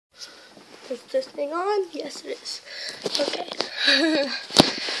Is this thing on? Yes, it is. Okay.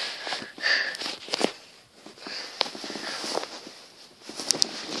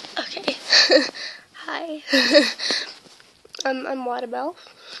 Okay. Hi. I'm Watermelon.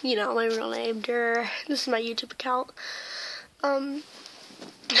 You know my real name. This is my YouTube account.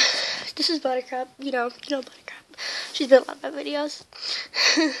 This is Buttercup. You know Buttercup. She's been in a lot of my videos.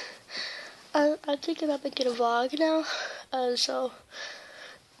 I'm thinking about making a vlog now. So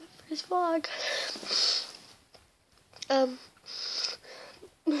this vlog.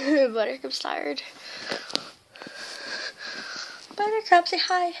 Buttercup's tired. Buttercup, say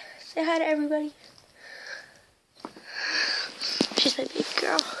hi. Say hi to everybody. She's my baby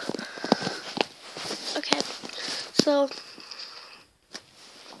girl. Okay, so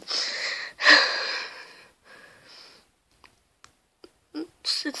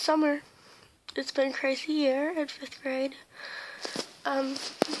it's summer. It's been a crazy year in 5th grade.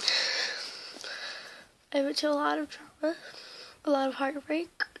 I went to a lot of trauma, a lot of heartbreak.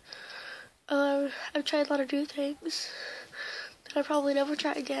 I've tried a lot of new things that I'll probably never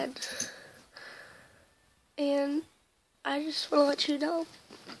try again. And I just want to let you know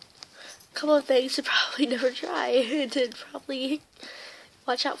a couple of things to probably never try and to probably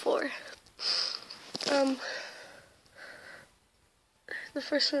watch out for. The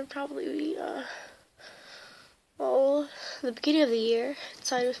first one would probably be, the beginning of the year, it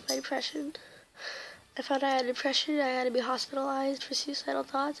started with my depression. I found I had depression. I had to be hospitalized for suicidal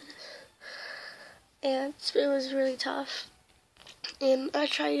thoughts. And it was really tough. And I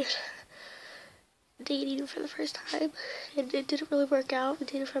tried dating him for the first time, and it didn't really work out. We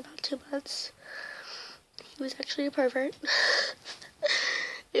dated for about 2 months. He was actually a pervert.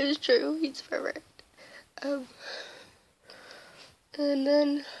 It was true, he's a pervert. And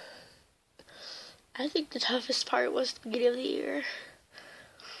then I think the toughest part was the beginning of the year.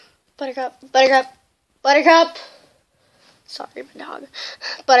 Buttercup! Sorry, my dog.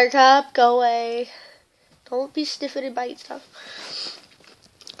 Buttercup, go away. Don't be sniffing and biting stuff.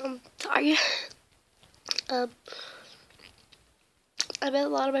 Sorry. I bet a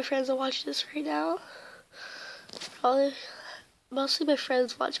lot of my friends will watch this right now. Probably, mostly my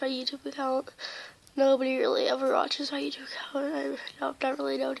friends watch my YouTube account. Nobody really ever watches my YouTube account. I've not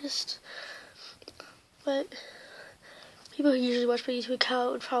really noticed. But people who usually watch my YouTube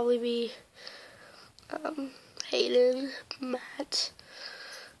account would probably be Hayden, Matt,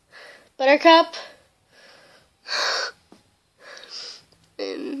 Buttercup,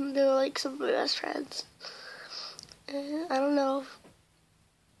 and they're like some of my best friends. And I don't know if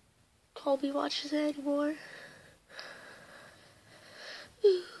Colby watches it anymore.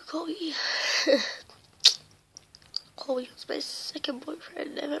 Ooh, Colby. Colby was my second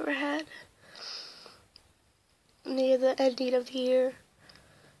boyfriend I've ever had. Near the ending of the year.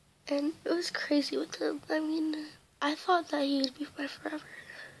 And it was crazy with him. I mean, I thought that he would be my forever.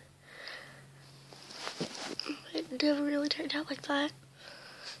 But it never really turned out like that.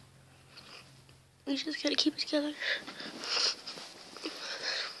 We just gotta keep it together.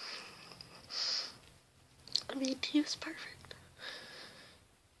 I mean, he was perfect.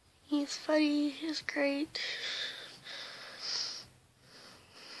 He's funny, he's great.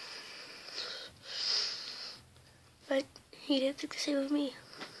 But he didn't think the same of me.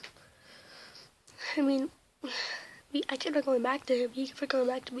 I mean, I kept on going back to him, he kept on going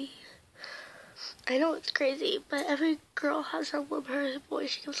back to me. I know it's crazy, but every girl has someone, her boy,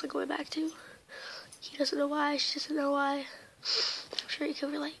 she keeps on going back to. He doesn't know why, she doesn't know why. I'm sure you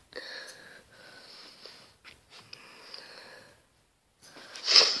can relate.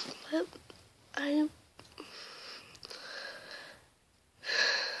 But I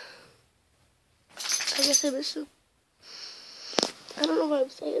guess I miss him. I don't know why I'm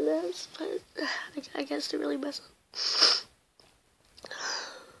saying this, but I guess to really miss him.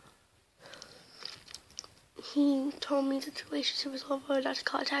 He told me the relationship was over, not to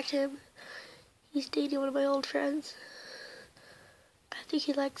contact him. He's dating one of my old friends. I think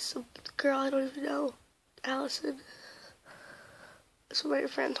he likes some girl I don't even know, Allison. That's what my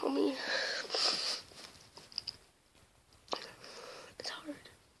friend told me. It's hard.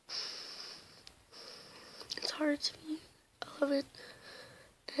 It's hard to be 11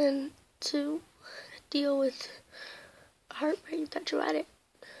 and to deal with heartbreak that dramatic.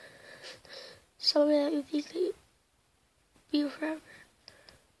 Somebody that you think they'd be forever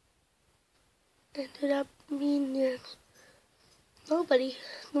ended up being nobody.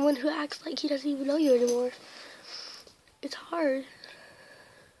 The one who acts like he doesn't even know you anymore. It's hard.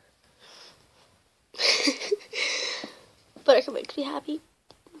 Buttercup makes me happy.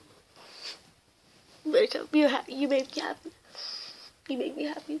 Buttercup, you make me happy. You make me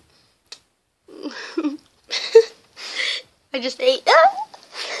happy. just ate. Ah!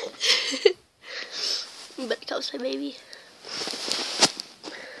 Buttercup's my baby.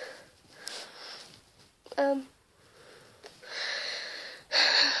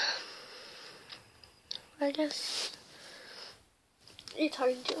 I guess it's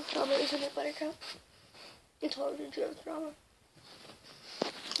hard to deal with drama, isn't it, Buttercup? It's hard to deal with drama.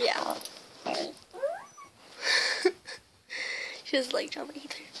 Yeah. She doesn't like drama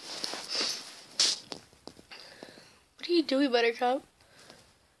either. What are you doing, Buttercup?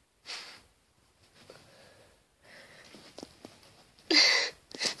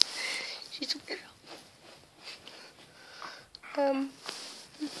 She's a weirdo.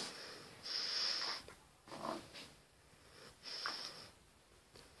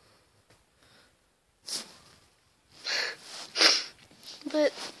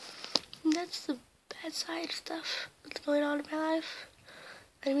 But that's the bad side stuff that's going on in my life.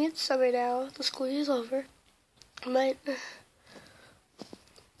 I mean, it's summer now. The school year is over. But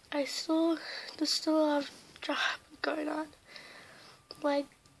there's still a lot of drama going on. Like,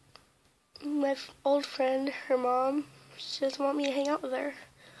 my old friend, her mom, she doesn't want me to hang out with her.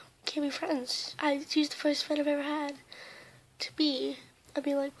 Can't be friends. She's the first friend I've ever had to be. I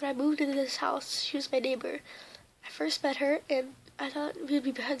mean, like, when I moved into this house, she was my neighbor. I first met her, and I thought we'd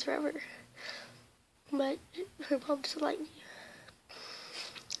be friends forever. But her mom doesn't like me.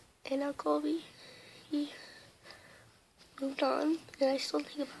 And now Colby, he moved on, and I still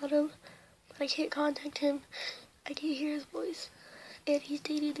think about him, but I can't contact him. I can't hear his voice. And he's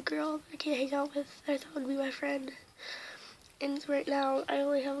dating the girl that I can't hang out with that I thought would be my friend. And right now, I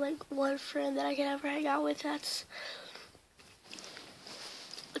only have like one friend that I can ever hang out with. That's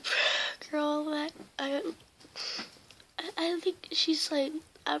the girl that I think she's like,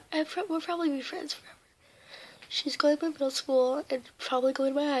 we'll probably be friends forever. She's going to my middle school and probably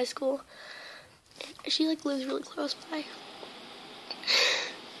going to my high school. And she like lives really close by.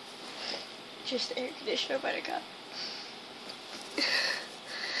 Just the air conditioner, Buttercup.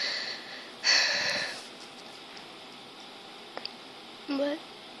 But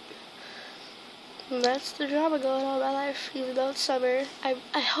that's the drama going on in my life, even though it's summer.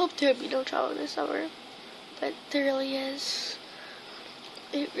 I hope there would be no drama this summer, but there really is.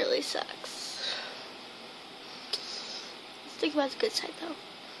 It really sucks. Let's think about the good side, though.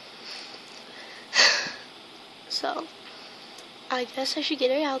 So, I guess I should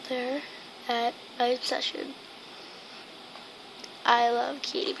get it out there that my obsession. I love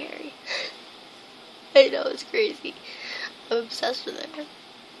Katy Perry. I know, it's crazy. I'm obsessed with her.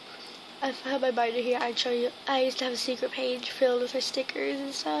 If I had my binder here, I'd show you. I used to have a secret page filled with her stickers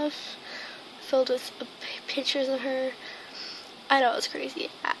and stuff. Filled with pictures of her. I know, it's crazy.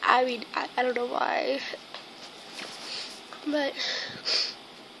 I mean, I don't know why. But,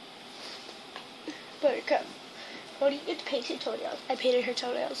 Buttercup, don't you get to paint your toenails? I painted her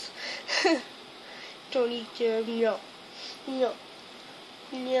toenails. Don't eat them. No. No.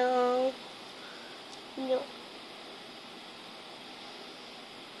 No. No.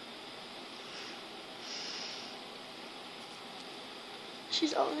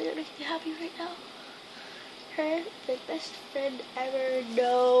 She's only gonna be happy right now. Her, the best friend ever.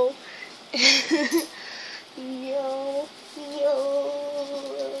 No. No.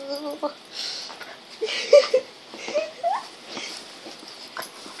 No.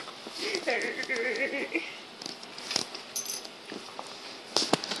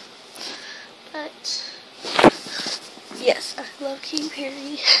 But yes, I love Katy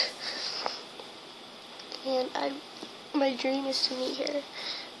Perry, and my dream is to meet her.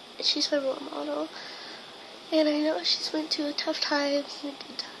 And she's my role model, and I know she's went through tough times and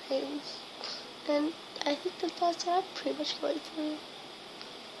good times, and I think that's what I'm pretty much going through.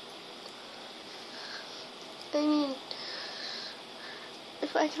 I mean,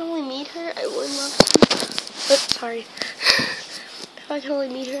 if I can only meet her, I would love to. But sorry, if I can only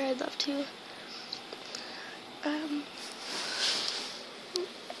meet her, I'd love to.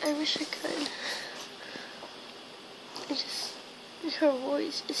 I wish I could. Her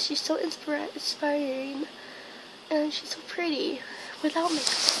voice, she's so inspiring, and she's so pretty without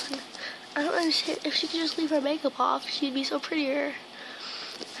makeup on. I don't understand. If she could just leave her makeup off, she'd be so prettier.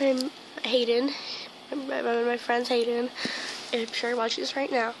 I'm Hayden. My friend's Hayden. I'm sure he watches this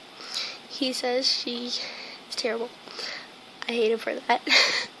right now. He says she is terrible. I hate him for that.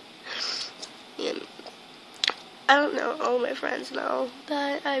 And I don't know. All my friends know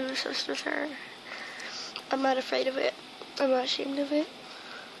that I'm obsessed with her. I'm not afraid of it. I'm not ashamed of it.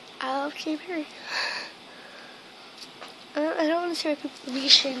 I love Katy Perry. I don't want to say people be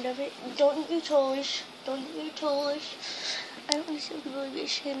ashamed of it. Don't be foolish. Don't be foolish. I don't want to see people be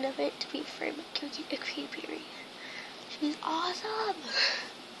ashamed of it to be afraid of Katy Perry. She's awesome.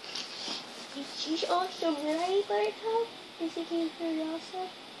 She's awesome, right, Buttercup? Isn't he very awesome?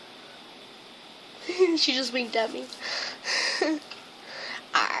 She just winked at me.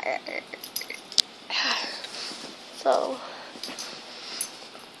 So,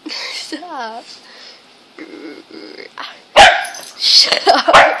 stop. Shut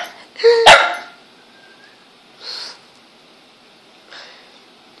up.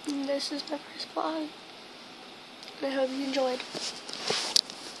 This is my first vlog. I hope you enjoyed.